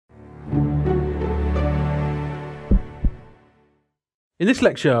In this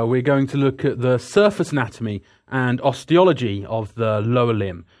lecture, we're going to look at the surface anatomy and osteology of the lower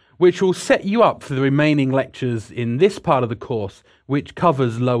limb, which will set you up for the remaining lectures in this part of the course, which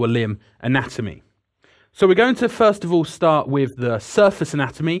covers lower limb anatomy. So we're going to first of all start with the surface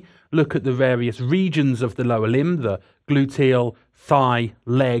anatomy, look at the various regions of the lower limb, the gluteal, thigh,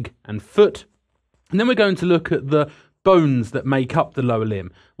 leg and foot. And then we're going to look at the bones that make up the lower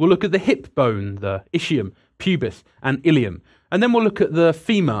limb. We'll look at the hip bone, the ischium, pubis and ilium. And then we'll look at the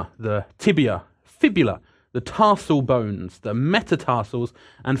femur, the tibia, fibula, the tarsal bones, the metatarsals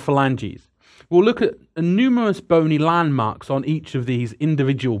and phalanges. We'll look at numerous bony landmarks on each of these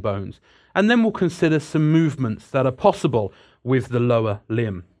individual bones. And then we'll consider some movements that are possible with the lower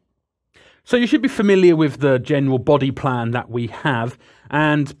limb. So you should be familiar with the general body plan that we have.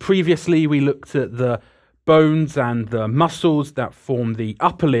 And previously we looked at the bones and the muscles that form the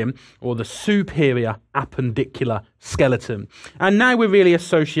upper limb or the superior appendicular skeleton. And now we're really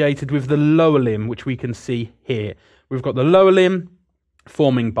associated with the lower limb, which we can see here. We've got the lower limb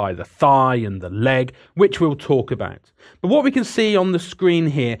forming by the thigh and the leg, which we'll talk about. But what we can see on the screen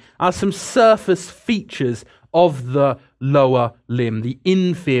here are some surface features of the lower limb, the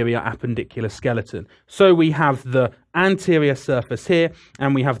inferior appendicular skeleton. So we have the anterior surface here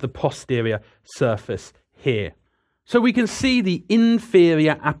and we have the posterior surface here. So we can see the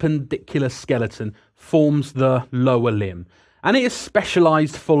inferior appendicular skeleton forms the lower limb, and it is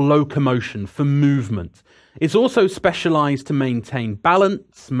specialized for locomotion, for movement. It's also specialized to maintain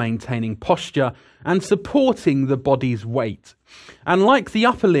balance, maintaining posture and supporting the body's weight. And like the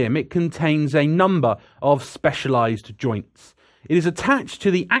upper limb, it contains a number of specialized joints. It is attached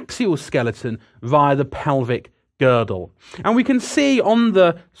to the axial skeleton via the pelvic girdle. And we can see on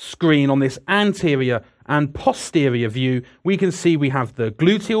the screen, on this anterior and posterior view, we can see we have the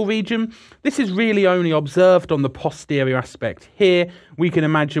gluteal region. This is really only observed on the posterior aspect here. We can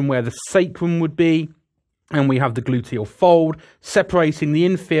imagine where the sacrum would be. And we have the gluteal fold, separating the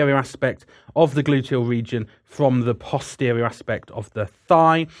inferior aspect of the gluteal region from the posterior aspect of the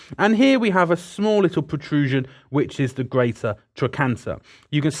thigh. And here we have a small little protrusion, which is the greater trochanter.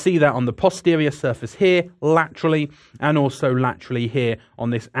 You can see that on the posterior surface here, laterally, and also laterally here on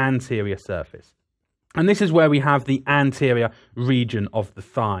this anterior surface. And this is where we have the anterior region of the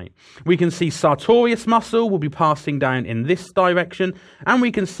thigh. We can see sartorius muscle will be passing down in this direction, and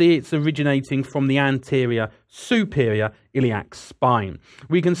we can see it's originating from the anterior superior iliac spine.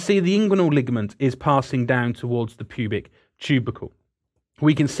 We can see the inguinal ligament is passing down towards the pubic tubercle.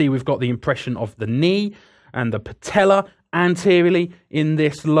 We can see we've got the impression of the knee and the patella anteriorly in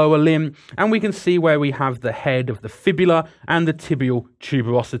this lower limb, and we can see where we have the head of the fibula and the tibial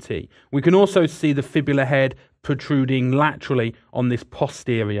tuberosity. We can also see the fibula head protruding laterally on this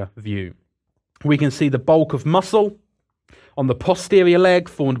posterior view. We can see the bulk of muscle on the posterior leg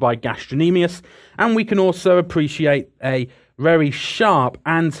formed by gastrocnemius, and we can also appreciate a very sharp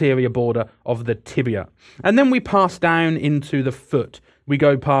anterior border of the tibia. And then we pass down into the foot. We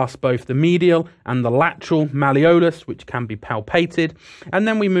go past both the medial and the lateral malleolus, which can be palpated. And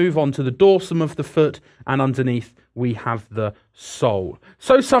then we move on to the dorsum of the foot, and underneath we have the sole.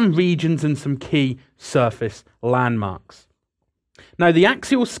 So some regions and some key surface landmarks. Now the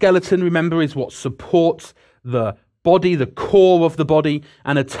axial skeleton, remember, is what supports the body, the core of the body,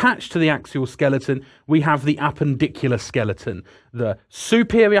 and attached to the axial skeleton we have the appendicular skeleton, the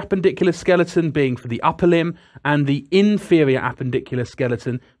superior appendicular skeleton being for the upper limb and the inferior appendicular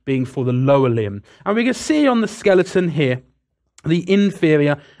skeleton being for the lower limb. And we can see on the skeleton here the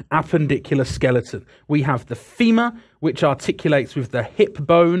inferior appendicular skeleton. We have the femur, which articulates with the hip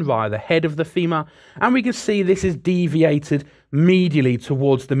bone via the head of the femur, and we can see this is deviated medially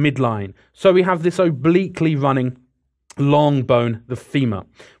towards the midline. So we have this obliquely running long bone, the femur.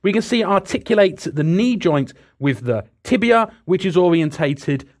 We can see it articulates at the knee joint with the tibia, which is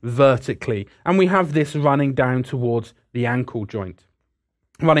orientated vertically, and we have this running down towards the ankle joint.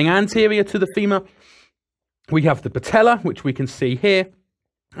 Running anterior to the femur, we have the patella, which we can see here,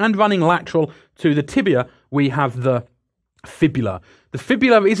 and running lateral to the tibia, we have the fibula. The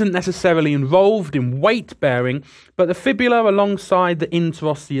fibula isn't necessarily involved in weight bearing, but the fibula alongside the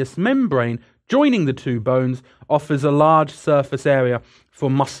interosseous membrane joining the two bones offers a large surface area for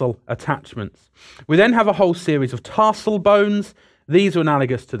muscle attachments. We then have a whole series of tarsal bones. These are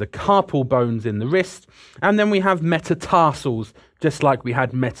analogous to the carpal bones in the wrist. And then we have metatarsals, just like we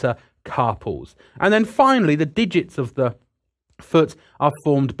had metacarpals. And then finally, the digits of the foot are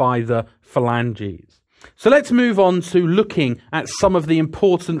formed by the phalanges. So let's move on to looking at some of the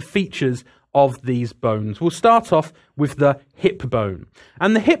important features of these bones. We'll start off with the hip bone.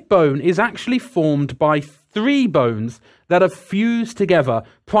 And the hip bone is actually formed by three bones that are fused together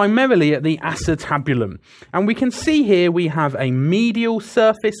primarily at the acetabulum. And we can see here we have a medial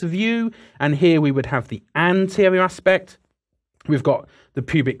surface view, and here we would have the anterior aspect. We've got the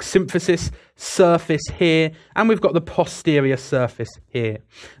pubic symphysis surface here, and we've got the posterior surface here.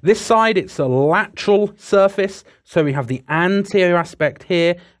 This side, it's a lateral surface, so we have the anterior aspect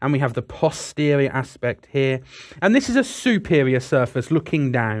here, and we have the posterior aspect here. And this is a superior surface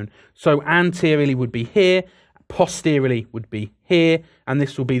looking down, so anteriorly would be here, posteriorly would be here, and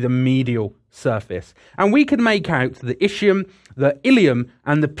this will be the medial surface. And we can make out the ischium, the ilium,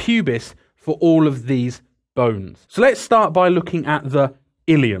 and the pubis for all of these bones. So let's start by looking at the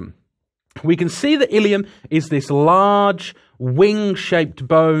ilium. We can see the ilium is this large wing-shaped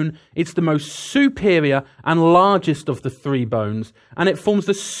bone. It's the most superior and largest of the three bones, and it forms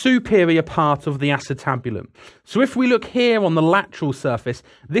the superior part of the acetabulum. So if we look here on the lateral surface,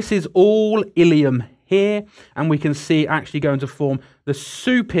 this is all ilium here, and we can see it actually going to form the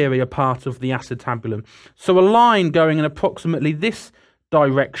superior part of the acetabulum. So a line going in approximately this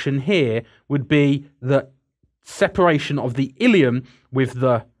direction here would be the separation of the ilium with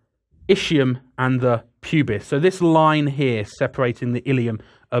the ischium and the pubis. So this line here separating the ilium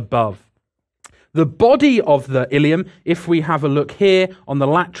above. The body of the ilium, if we have a look here on the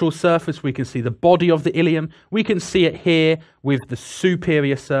lateral surface, we can see the body of the ilium. We can see it here with the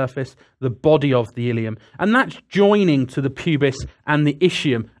superior surface, the body of the ilium, and that's joining to the pubis and the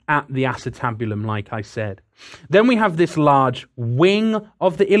ischium at the acetabulum, like I said. Then we have this large wing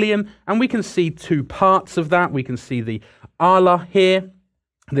of the ilium, and we can see two parts of that. We can see the ala here,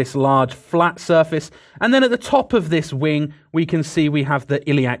 this large flat surface, and then at the top of this wing, we can see we have the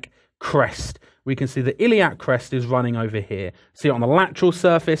iliac crest. We can see the iliac crest is running over here. See it on the lateral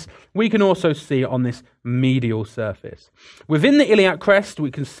surface. We can also see it on this medial surface. Within the iliac crest, we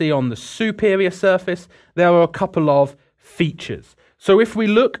can see on the superior surface, there are a couple of features. So if we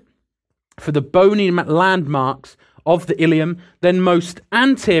look for the bony landmarks of the ilium, then most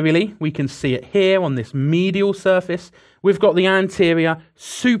anteriorly, we can see it here on this medial surface. We've got the anterior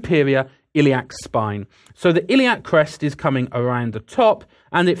superior iliac spine. So the iliac crest is coming around the top,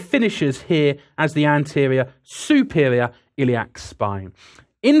 and it finishes here as the anterior superior iliac spine.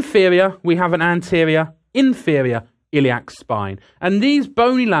 Inferior, we have an anterior inferior iliac spine. And these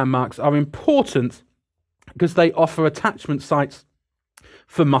bony landmarks are important because they offer attachment sites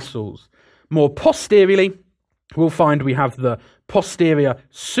for muscles. More posteriorly, we'll find we have the posterior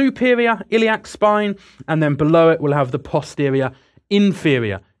superior iliac spine, and then below it we'll have the posterior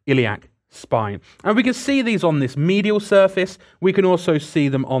inferior iliac spine. And we can see these on this medial surface. We can also see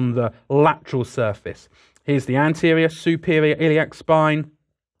them on the lateral surface. Here's the anterior superior iliac spine,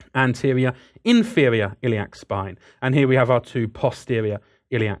 anterior inferior iliac spine, and here we have our two posterior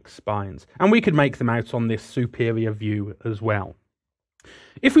iliac spines. And we could make them out on this superior view as well.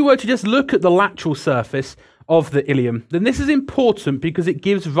 If we were to just look at the lateral surface of the ilium, then this is important because it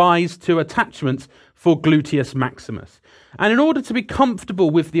gives rise to attachments for gluteus maximus. And in order to be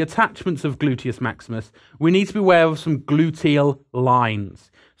comfortable with the attachments of gluteus maximus, we need to be aware of some gluteal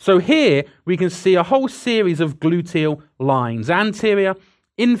lines. So here we can see a whole series of gluteal lines, anterior,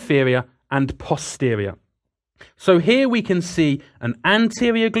 inferior, and posterior. So here we can see an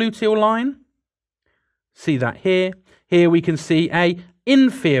anterior gluteal line. See that here. Here we can see a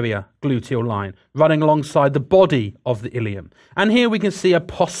inferior gluteal line running alongside the body of the ilium. And here we can see a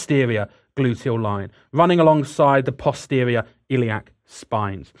posterior gluteal line running alongside the posterior iliac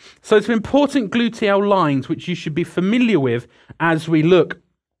spines. So some important gluteal lines which you should be familiar with as we look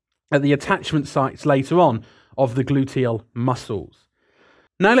at the attachment sites later on of the gluteal muscles.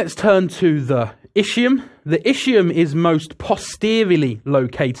 Now let's turn to the ischium. The ischium is most posteriorly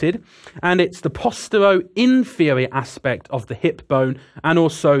located, and it's the postero-inferior aspect of the hip bone and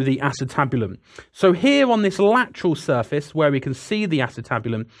also the acetabulum. So here on this lateral surface where we can see the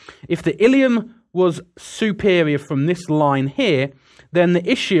acetabulum, if the ilium was superior from this line here, then the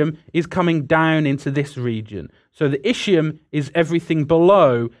ischium is coming down into this region. So the ischium is everything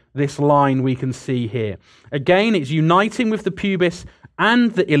below this line we can see here. Again, it's uniting with the pubis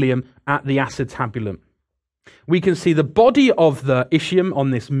and the ilium at the acetabulum. We can see the body of the ischium on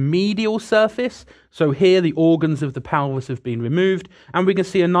this medial surface. So here the organs of the pelvis have been removed, and we can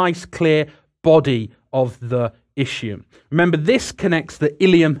see a nice clear body of the ischium. Remember, this connects the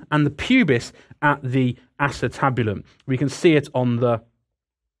ilium and the pubis at the acetabulum. We can see it on the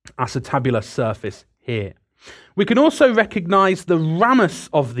acetabular surface here. We can also recognize the ramus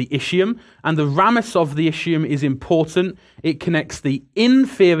of the ischium, and the ramus of the ischium is important. It connects the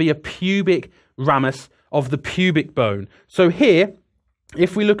inferior pubic ramus of the pubic bone. So here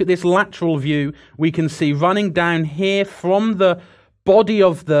If we look at this lateral view, we can see running down here from the body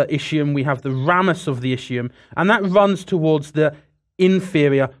of the ischium, we have the ramus of the ischium, and that runs towards the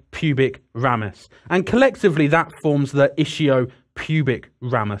inferior pubic ramus. And collectively, that forms the ischiopubic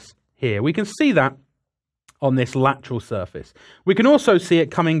ramus here. We can see that on this lateral surface. We can also see it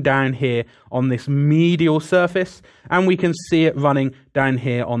coming down here on this medial surface, and we can see it running down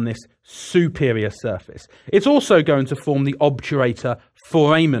here on this superior surface. It's also going to form the obturator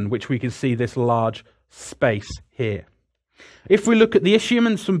foramen, which we can see this large space here. If we look at the ischium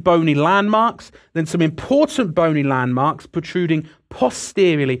and some bony landmarks, then some important bony landmarks protruding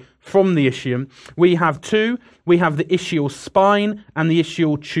posteriorly from the ischium. We have two. We have the ischial spine and the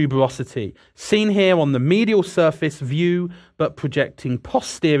ischial tuberosity. Seen here on the medial surface view, but projecting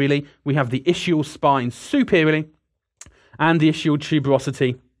posteriorly, we have the ischial spine superiorly and the ischial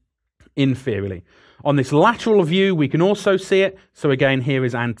tuberosity inferiorly. On this lateral view, we can also see it. So again, here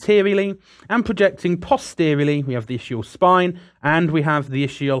is anteriorly, and projecting posteriorly, we have the ischial spine and we have the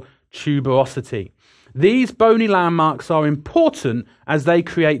ischial tuberosity. These bony landmarks are important as they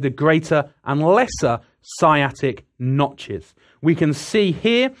create the greater and lesser sciatic notches. We can see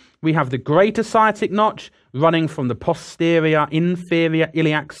here, we have the greater sciatic notch running from the posterior inferior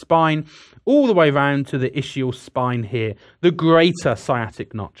iliac spine all the way round to the ischial spine here, the greater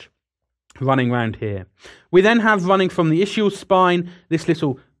sciatic notch running round here. We then have running from the ischial spine this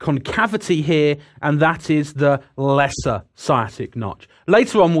little concavity here, and that is the lesser sciatic notch.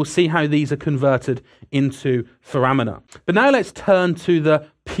 Later on, we'll see how these are converted into foramina. But now let's turn to the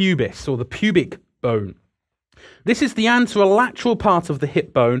pubis, or the pubic bone. This is the anterolateral part of the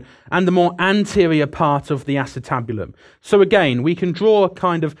hip bone and the more anterior part of the acetabulum. So again, we can draw a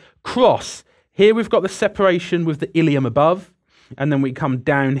kind of cross. Here we've got the separation with the ilium above, and then we come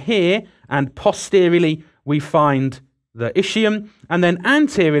down here, and posteriorly we find the ischium, and then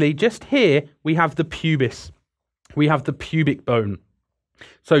anteriorly, just here, we have the pubis. We have the pubic bone.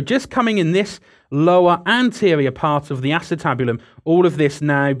 So just coming in this lower anterior part of the acetabulum, all of this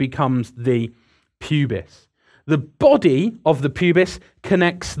now becomes the pubis. The body of the pubis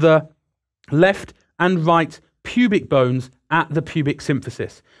connects the left and right pubic bones at the pubic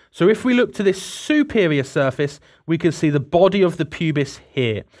symphysis. So if we look to this superior surface, we can see the body of the pubis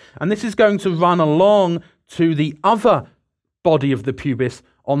here. And this is going to run along to the other body of the pubis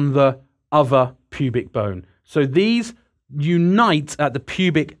on the other pubic bone. So these unite at the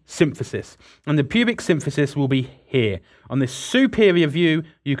pubic symphysis. And the pubic symphysis will be here. On this superior view,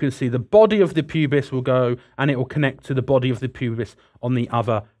 you can see the body of the pubis will go and it will connect to the body of the pubis on the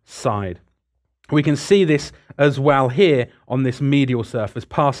other side. We can see this as well here on this medial surface,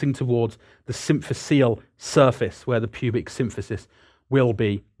 passing towards the symphyseal surface where the pubic symphysis will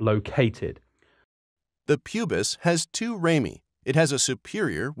be located. The pubis has two rami. It has a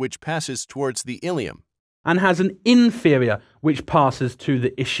superior, which passes towards the ilium, and has an inferior, which passes to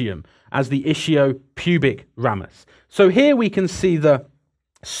the ischium, as the ischiopubic ramus. So here we can see the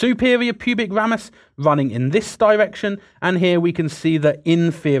superior pubic ramus running in this direction, and here we can see the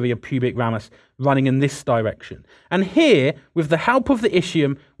inferior pubic ramus running in this direction. And here, with the help of the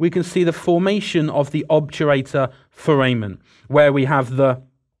ischium, we can see the formation of the obturator foramen, where we have the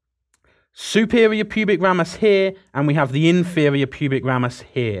superior pubic ramus here, and we have the inferior pubic ramus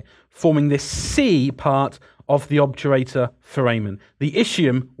here, forming this C part of the obturator foramen. The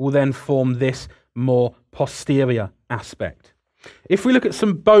ischium will then form this more posterior aspect. If we look at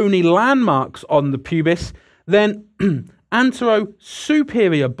some bony landmarks on the pubis, then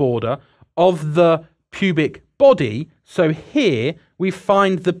antero-superior border of the pubic body, so here we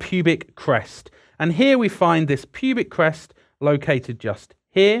find the pubic crest. And here we find this pubic crest located just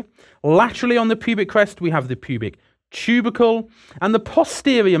here. Laterally on the pubic crest, we have the pubic tubercle, and the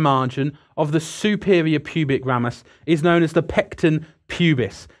posterior margin of the superior pubic ramus is known as the pecten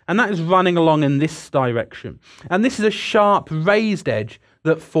pubis, and that is running along in this direction. And this is a sharp raised edge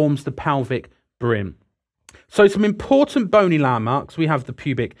that forms the pelvic brim. So some important bony landmarks: we have the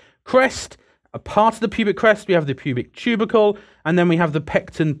pubic crest, a part of the pubic crest, we have the pubic tubercle, and then we have the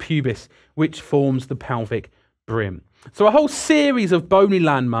pecten pubis, which forms the pelvic brim. So a whole series of bony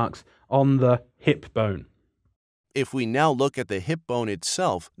landmarks on the hip bone. If we now look at the hip bone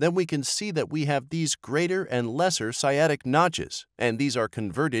itself, then we can see that we have these greater and lesser sciatic notches, and these are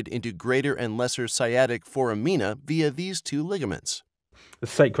converted into greater and lesser sciatic foramina via these two ligaments, the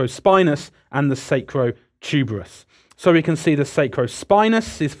sacrospinous and the sacrotuberous. So we can see the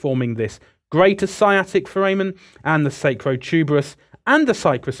sacrospinous is forming this greater sciatic foramen, and the sacrotuberous and the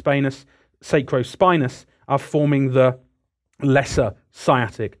sacrospinous are forming the lesser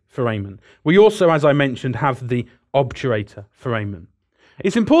sciatic foramen. We also, as I mentioned, have the obturator foramen.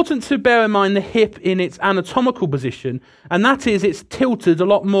 It's important to bear in mind the hip in its anatomical position, and that is it's tilted a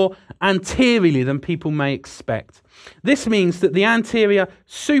lot more anteriorly than people may expect. This means that the anterior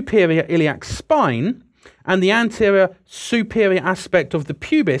superior iliac spine and the anterior superior aspect of the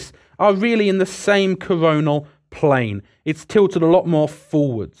pubis are really in the same coronal plane. It's tilted a lot more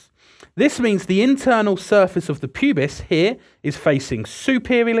forwards. This means the internal surface of the pubis here is facing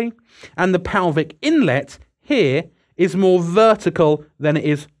superiorly, and the pelvic inlet here is more vertical than it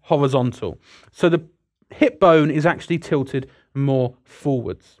is horizontal. So the hip bone is actually tilted more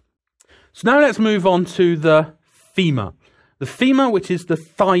forwards. So now let's move on to the femur. The femur, which is the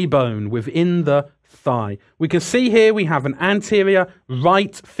thigh bone within the thigh. We can see here we have an anterior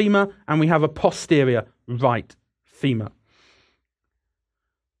right femur and we have a posterior right femur.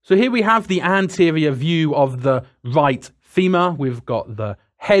 So here we have the anterior view of the right femur. We've got the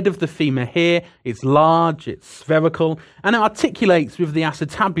head of the femur here. It's large, it's spherical, and it articulates with the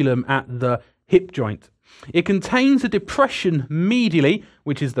acetabulum at the hip joint. It contains a depression medially,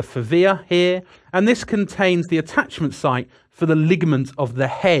 which is the fovea here, and this contains the attachment site for the ligament of the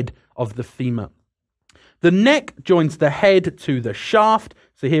head of the femur. The neck joins the head to the shaft,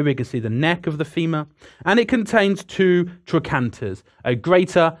 so here we can see the neck of the femur, and it contains two trochanters, a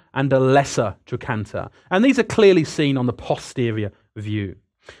greater and a lesser trochanter, and these are clearly seen on the posterior view.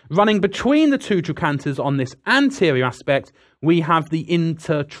 Running between the two trochanters on this anterior aspect, we have the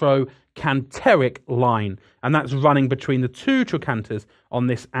intertrochanteric line, and that's running between the two trochanters on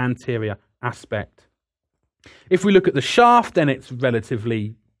this anterior aspect. If we look at the shaft, then it's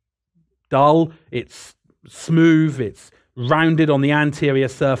relatively dull, it's smooth, it's rounded on the anterior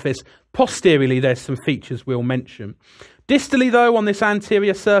surface. Posteriorly, there's some features we'll mention. Distally, though, on this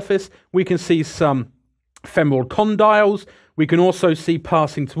anterior surface, we can see some femoral condyles. We can also see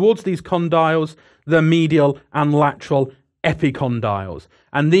passing towards these condyles the medial and lateral epicondyles.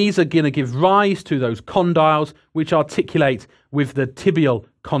 And these are going to give rise to those condyles which articulate with the tibial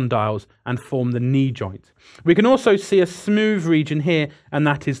condyles and form the knee joint. We can also see a smooth region here, and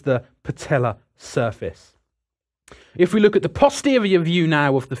that is the patellar surface. If we look at the posterior view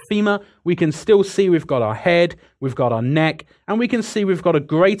now of the femur, we can still see we've got our head, we've got our neck, and we can see we've got a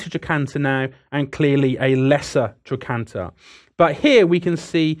greater trochanter now and clearly a lesser trochanter. But here we can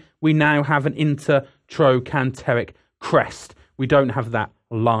see we now have an intertrochanteric crest. We don't have that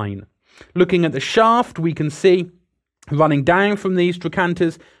line. Looking at the shaft, we can see running down from these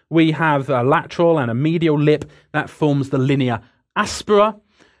trochanters, we have a lateral and a medial lip that forms the linea aspera.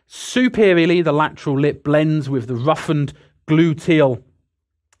 Superiorly, the lateral lip blends with the roughened gluteal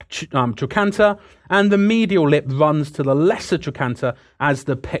trochanter, and the medial lip runs to the lesser trochanter as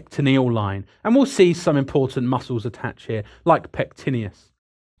the pectineal line. And we'll see some important muscles attached here, like pectineus.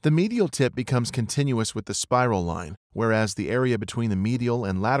 The medial tip becomes continuous with the spiral line, whereas the area between the medial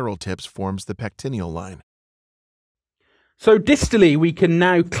and lateral tips forms the pectineal line. So distally, we can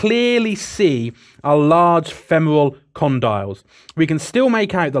now clearly see our large femoral condyles. We can still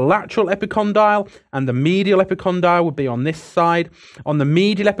make out the lateral epicondyle, and the medial epicondyle would be on this side. On the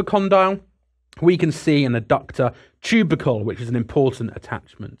medial epicondyle, we can see an adductor tubercle, which is an important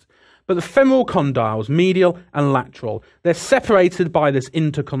attachment. But the femoral condyles, medial and lateral, they're separated by this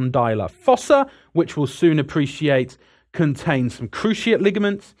intercondylar fossa, which we'll soon appreciate contains some cruciate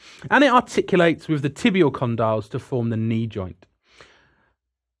ligaments, and it articulates with the tibial condyles to form the knee joint.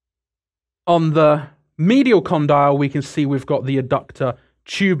 On the medial condyle, we can see we've got the adductor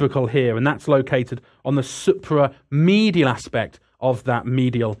tubercle here, and that's located on the supramedial aspect of that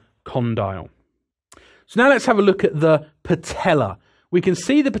medial condyle. So now let's have a look at the patella. We can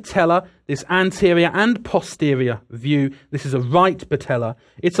see the patella, this anterior and posterior view. This is a right patella.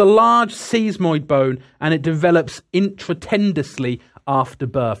 It's a large sesamoid bone, and it develops intratendously after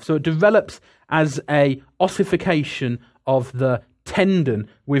birth. So it develops as a ossification of the tendon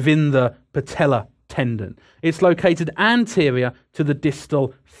within the patella tendon. It's located anterior to the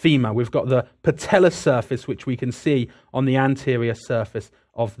distal femur. We've got the patellar surface, which we can see on the anterior surface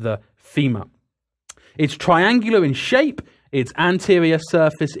of the femur. It's triangular in shape. Its anterior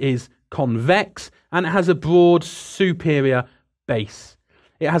surface is convex, and it has a broad superior base.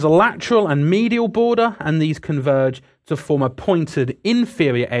 It has a lateral and medial border, and these converge to form a pointed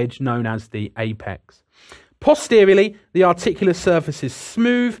inferior edge known as the apex. Posteriorly, the articular surface is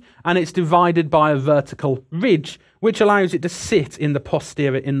smooth, and it's divided by a vertical ridge, which allows it to sit in the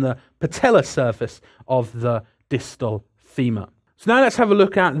patellar surface of the distal femur. So now let's have a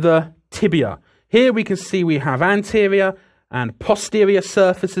look at the tibia. Here we can see we have anterior and posterior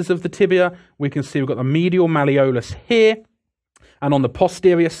surfaces of the tibia. We can see we've got the medial malleolus here, And on the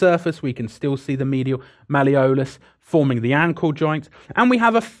posterior surface, we can still see the medial malleolus forming the ankle joint. And we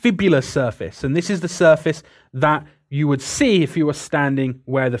have a fibular surface. And this is the surface that you would see if you were standing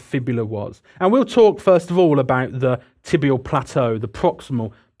where the fibula was. And we'll talk first of all about the tibial plateau, the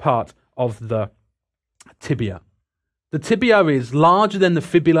proximal part of the tibia. The tibia is larger than the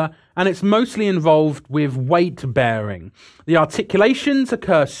fibula, and it's mostly involved with weight bearing. The articulations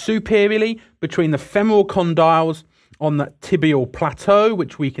occur superiorly between the femoral condyles on the tibial plateau,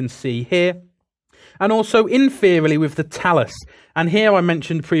 which we can see here, and also inferiorly with the talus. And here I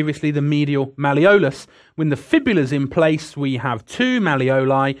mentioned previously the medial malleolus. When the fibula is in place, we have two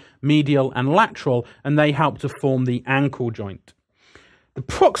malleoli, medial and lateral, and they help to form the ankle joint.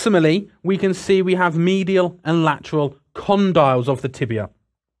 Proximally, we can see we have medial and lateral condyles of the tibia.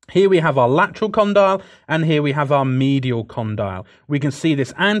 Here we have our lateral condyle, and here we have our medial condyle. We can see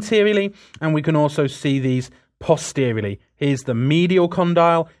this anteriorly, and we can also see these posteriorly. Here's the medial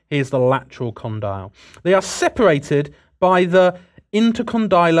condyle, here's the lateral condyle. They are separated by the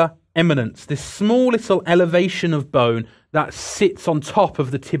intercondylar eminence, this small little elevation of bone that sits on top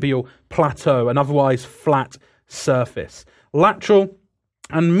of the tibial plateau, an otherwise flat surface. Lateral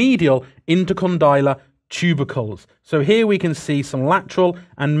and medial intercondylar tubercles. So here we can see some lateral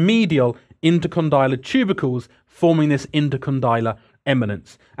and medial intercondylar tubercles forming this intercondylar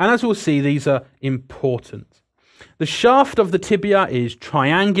eminence. And as we'll see, these are important. The shaft of the tibia is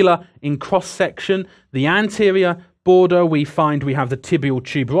triangular in cross-section. The anterior border, we find we have the tibial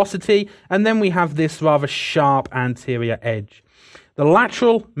tuberosity, and then we have this rather sharp anterior edge. The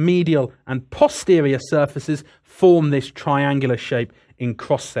lateral, medial, and posterior surfaces form this triangular shape in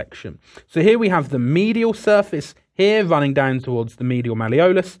cross-section. So here we have the medial surface here running down towards the medial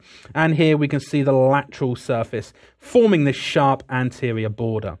malleolus, and here we can see the lateral surface forming this sharp anterior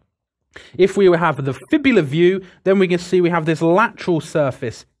border. If we have the fibular view, then we can see we have this lateral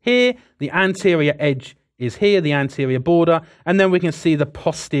surface here, the anterior edge is here, the anterior border, and then we can see the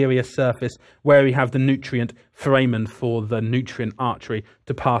posterior surface where we have the nutrient foramen for the nutrient artery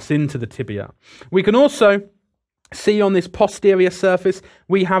to pass into the tibia. We can also see on this posterior surface,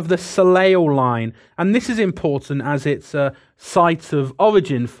 we have the soleal line, and this is important as it's a site of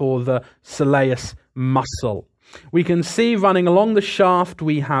origin for the soleus muscle. We can see running along the shaft,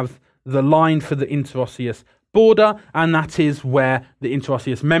 we have the line for the interosseous border, and that is where the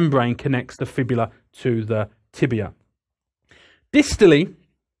interosseous membrane connects the fibula to the tibia. Distally,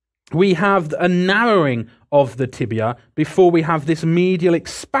 we have a narrowing of the tibia before we have this medial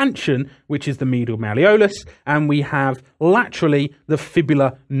expansion, which is the medial malleolus, and we have laterally the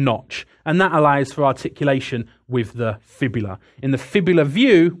fibular notch, and that allows for articulation with the fibula. In the fibular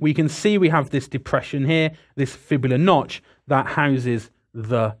view, we can see we have this depression here, this fibular notch that houses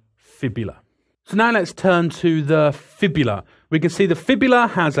the fibula. So now let's turn to the fibula. We can see the fibula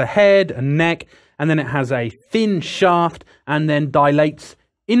has a head, a neck, and then it has a thin shaft, and then dilates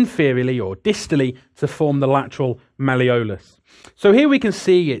inferiorly or distally to form the lateral malleolus. So here we can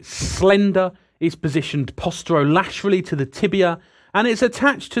see it's slender, it's positioned posterolaterally to the tibia, and it's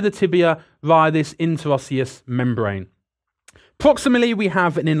attached to the tibia via this interosseous membrane. Proximally, we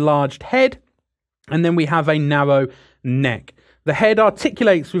have an enlarged head, and then we have a narrow neck. The head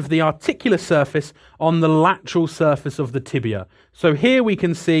articulates with the articular surface on the lateral surface of the tibia. So here we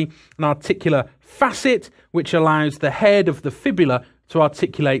can see an articular facet which allows the head of the fibula to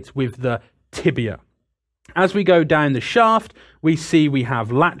articulate with the tibia. As we go down the shaft, we see we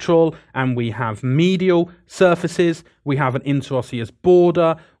have lateral and we have medial surfaces. We have an interosseous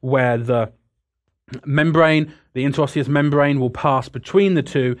border where the membrane, the interosseous membrane, will pass between the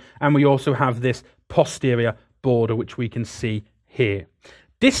two, and we also have this posterior border which we can see here.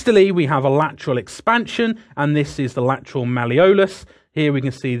 Distally, we have a lateral expansion, and this is the lateral malleolus. Here we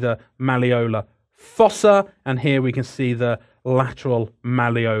can see the malleolar fossa, and here we can see the lateral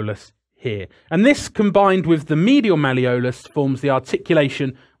malleolus here. And this, combined with the medial malleolus, forms the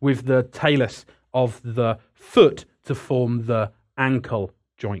articulation with the talus of the foot to form the ankle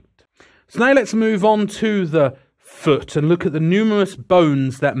joint. So now let's move on to the foot and look at the numerous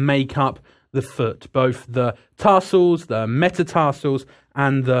bones that make up the foot, both the tarsals, the metatarsals,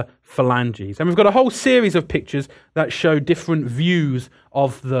 and the phalanges. And we've got a whole series of pictures that show different views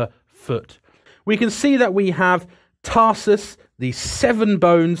of the foot. We can see that we have tarsus, these 7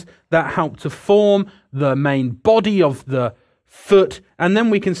 bones that help to form the main body of the foot, and then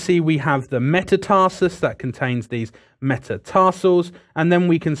we can see we have the metatarsus that contains these metatarsals, and then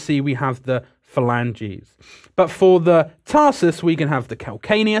we can see we have the phalanges. But for the tarsus, we can have the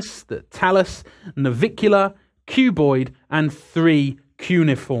calcaneus, the talus, navicular, cuboid, and 3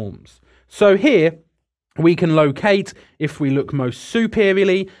 cuneiforms. So here We can locate, if we look most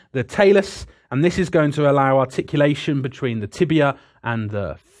superiorly, the talus, and this is going to allow articulation between the tibia and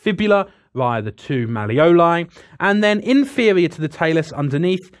the fibula via the two malleoli. And then inferior to the talus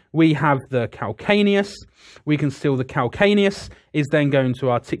underneath, we have the calcaneus. We can see the calcaneus is then going to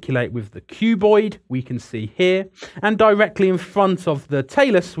articulate with the cuboid, we can see here. And directly in front of the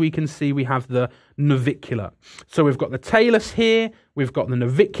talus, we can see we have the navicular. So we've got the talus here, we've got the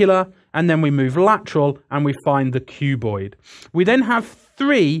navicular, and then we move lateral and we find the cuboid. We then have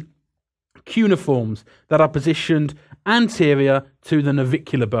three cuneiforms that are positioned anterior to the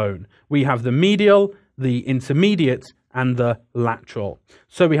navicular bone. We have the medial, the intermediate, and the lateral.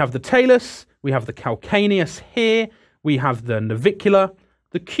 So we have the talus, we have the calcaneus here, we have the navicular,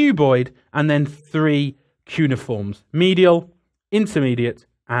 the cuboid, and then three cuneiforms: medial, intermediate,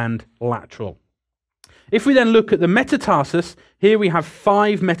 and lateral. If we then look at the metatarsus, here we have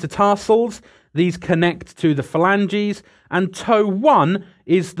 5 metatarsals. These connect to the phalanges, and toe 1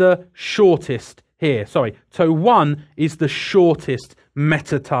 is the shortest here. Sorry, toe 1 is the shortest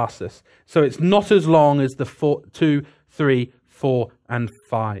metatarsus. So it's not as long as the 2, 3, 4, and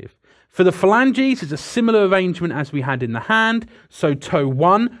 5. For the phalanges, it's a similar arrangement as we had in the hand. So toe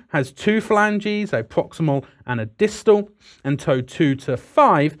 1 has 2 phalanges, a proximal and a distal, and toe 2 to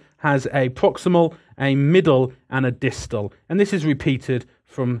 5 has a proximal, a middle, and a distal. And this is repeated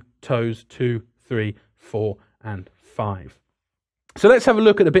from toes 2, 3, 4, and 5. So let's have a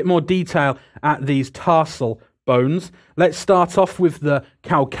look at a bit more detail at these tarsal bones. Let's start off with the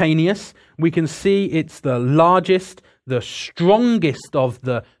calcaneus. We can see it's the largest, the strongest of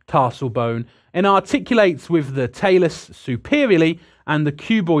the tarsal bone, and articulates with the talus superiorly and the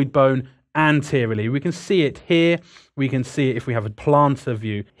cuboid bone anteriorly. We can see it here. We can see it if we have a plantar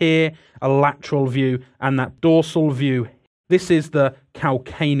view here, a lateral view, and that dorsal view. This is the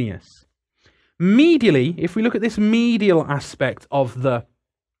calcaneus. Medially, if we look at this medial aspect of the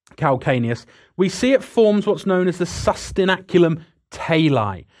calcaneus, we see it forms what's known as the sustinaculum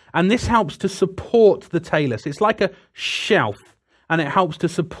tali, and this helps to support the talus. It's like a shelf, and it helps to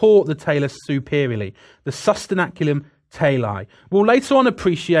support the talus superiorly, the sustinaculum tali. We'll later on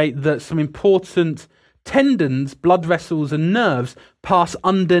appreciate that some important tendons, blood vessels, and nerves pass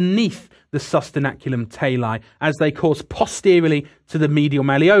underneath the sustinaculum tali as they course posteriorly to the medial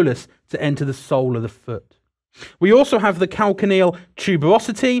malleolus to enter the sole of the foot. We also have the calcaneal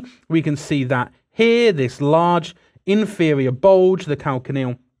tuberosity. We can see that here, this large inferior bulge, the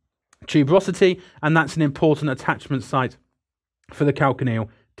calcaneal tuberosity, and that's an important attachment site for the calcaneal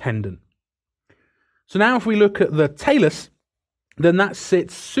tendon. So now if we look at the talus, then that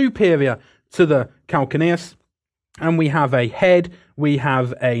sits superior to the calcaneus, and we have a head, we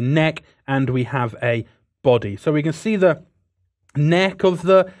have a neck, and we have a body. So we can see the neck of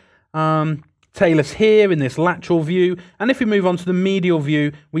the talus here in this lateral view, and if we move on to the medial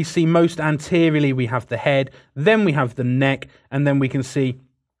view, we see most anteriorly we have the head, then we have the neck, and then we can see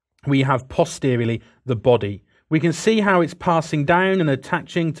we have posteriorly the body. We can see how it's passing down and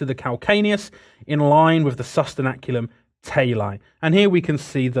attaching to the calcaneus in line with the sustinaculum tali. And here we can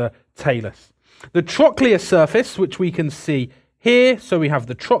see the talus. The trochlear surface, which we can see here, so we have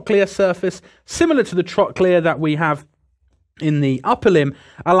the trochlear surface, similar to the trochlear that we have in the upper limb,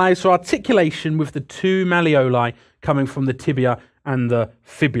 allows for articulation with the two malleoli coming from the tibia and the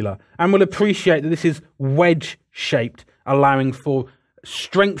fibula. And we'll appreciate that this is wedge-shaped, allowing for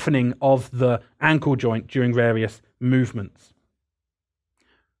strengthening of the ankle joint during various movements.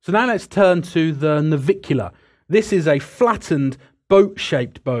 So now let's turn to the navicular. This is a flattened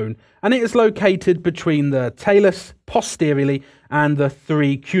boat-shaped bone, and it is located between the talus posteriorly and the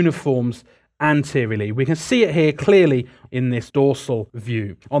 3 cuneiforms anteriorly. We can see it here clearly in this dorsal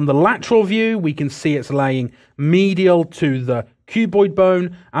view. On the lateral view, we can see it's laying medial to the cuboid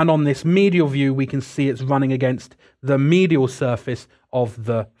bone, and on this medial view, we can see it's running against the medial surface of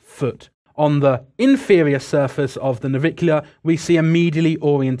the foot. On the inferior surface of the navicular, we see a medially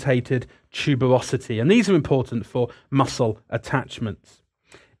orientated tuberosity, and these are important for muscle attachments.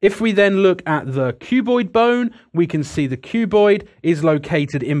 If we then look at the cuboid bone, we can see the cuboid is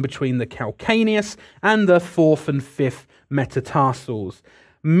located in between the calcaneus and the 4th and 5th metatarsals.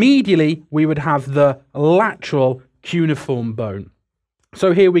 Medially, we would have the lateral cuneiform bone.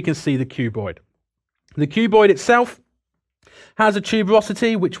 So here we can see the cuboid. The cuboid itself has a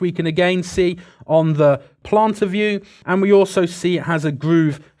tuberosity, which we can again see on the plantar view, and we also see it has a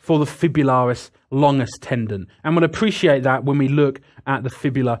groove for the fibularis longus tendon, and we'll appreciate that when we look at the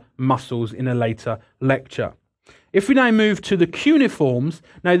fibular muscles in a later lecture. If we now move to the cuneiforms,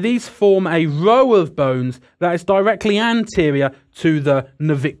 now these form a row of bones that is directly anterior to the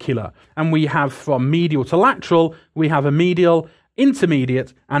navicular. And we have from medial to lateral, we have a medial,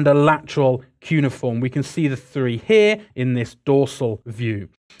 intermediate and a lateral cuneiform. We can see the three here in this dorsal view.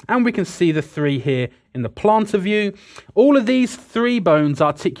 And we can see the three here in the plantar view. All of these three bones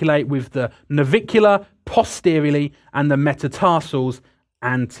articulate with the navicular posteriorly and the metatarsals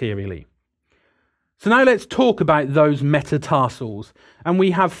anteriorly. So now let's talk about those metatarsals. And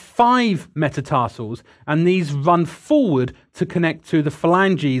we have 5 metatarsals, and these run forward to connect to the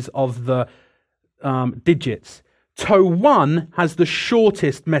phalanges of the digits. Toe 1 has the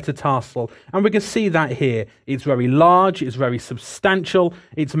shortest metatarsal, and we can see that here. It's very large, it's very substantial,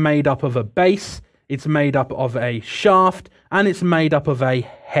 it's made up of a base, it's made up of a shaft, and it's made up of a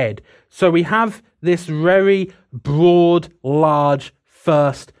head. So we have this very broad, large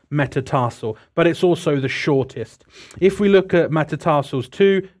first metatarsal, but it's also the shortest. If we look at metatarsals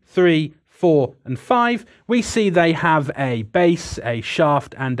 2, 3, 4, and 5, we see they have a base, a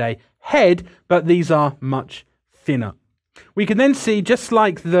shaft, and a head, but these are much thinner. We can then see, just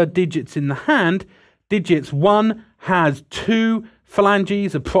like the digits in the hand, digits 1 has 2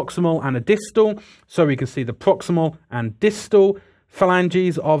 phalanges, a proximal and a distal. So we can see the proximal and distal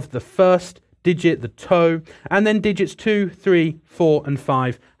phalanges of the first digit, the toe, and then digits 2, 3, 4, and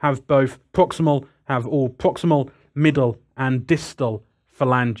 5 have both proximal, have all proximal, middle, and distal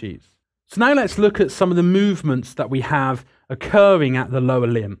phalanges. So now let's look at some of the movements that we have occurring at the lower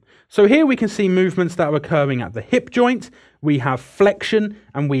limb. So here we can see movements that are occurring at the hip joint. We have flexion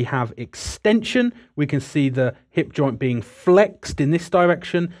and we have extension. We can see the hip joint being flexed in this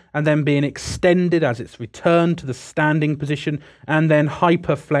direction and then being extended as it's returned to the standing position, and then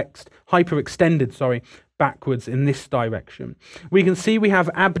hyperextended, backwards in this direction. We can see we have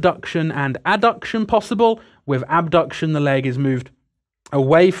abduction and adduction possible. With abduction, the leg is moved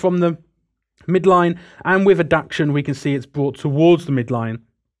away from the midline, and with adduction we can see it's brought towards the midline,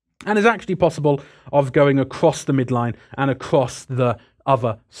 and it's actually possible of going across the midline and across the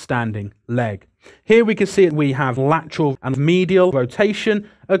other standing leg. Here we can see we have lateral and medial rotation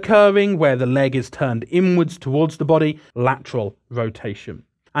occurring where the leg is turned inwards towards the body, lateral rotation,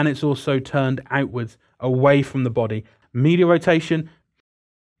 and it's also turned outwards away from the body, medial rotation.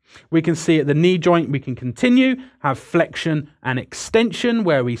 We can see at the knee joint, we can continue, have flexion and extension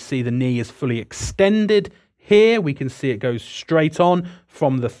where we see the knee is fully extended. Here we can see it goes straight on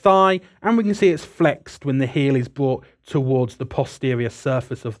from the thigh, and we can see it's flexed when the heel is brought towards the posterior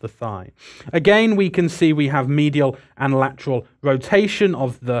surface of the thigh. Again, we can see we have medial and lateral rotation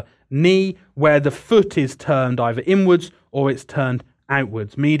of the knee where the foot is turned either inwards or it's turned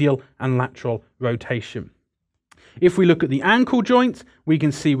outwards, medial and lateral rotation. If we look at the ankle joint, we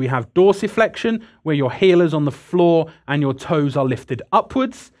can see we have dorsiflexion, where your heel is on the floor and your toes are lifted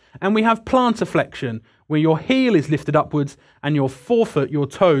upwards. And we have plantar flexion, where your heel is lifted upwards and your forefoot, your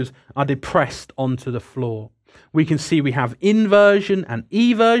toes, are depressed onto the floor. We can see we have inversion and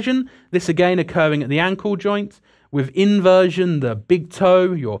eversion, this again occurring at the ankle joint. With inversion, the big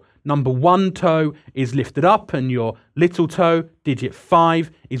toe, your number 1 toe, is lifted up and your little toe, digit 5,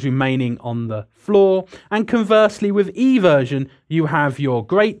 is remaining on the floor. And conversely, with eversion, you have your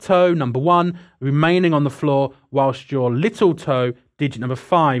great toe, number 1, remaining on the floor, whilst your little toe, digit number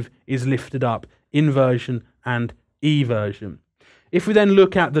 5, is lifted up, inversion and eversion. If we then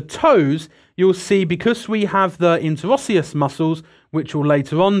look at the toes, you'll see because we have the interosseous muscles, which we'll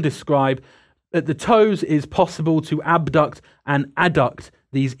later on describe, at the toes is possible to abduct and adduct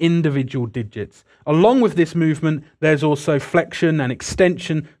these individual digits. Along with this movement, there's also flexion and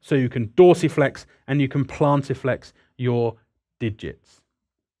extension, so you can dorsiflex and you can plantiflex your digits.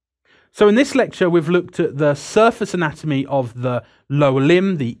 So in this lecture, we've looked at the surface anatomy of the lower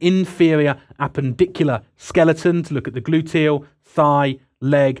limb, the inferior appendicular skeleton, to look at the gluteal, thigh,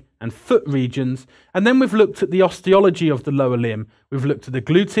 leg, and foot regions. And then we've looked at the osteology of the lower limb. We've looked at the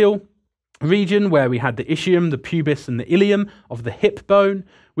gluteal region where we had the ischium, the pubis, and the ilium of the hip bone.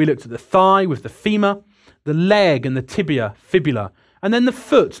 We looked at the thigh with the femur, the leg and the tibia, fibula, and then the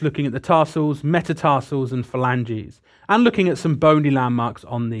foot, looking at the tarsals, metatarsals, and phalanges, and looking at some bony landmarks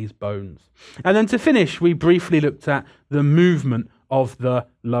on these bones. And then to finish, we briefly looked at the movement of the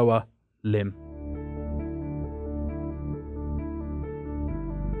lower limb.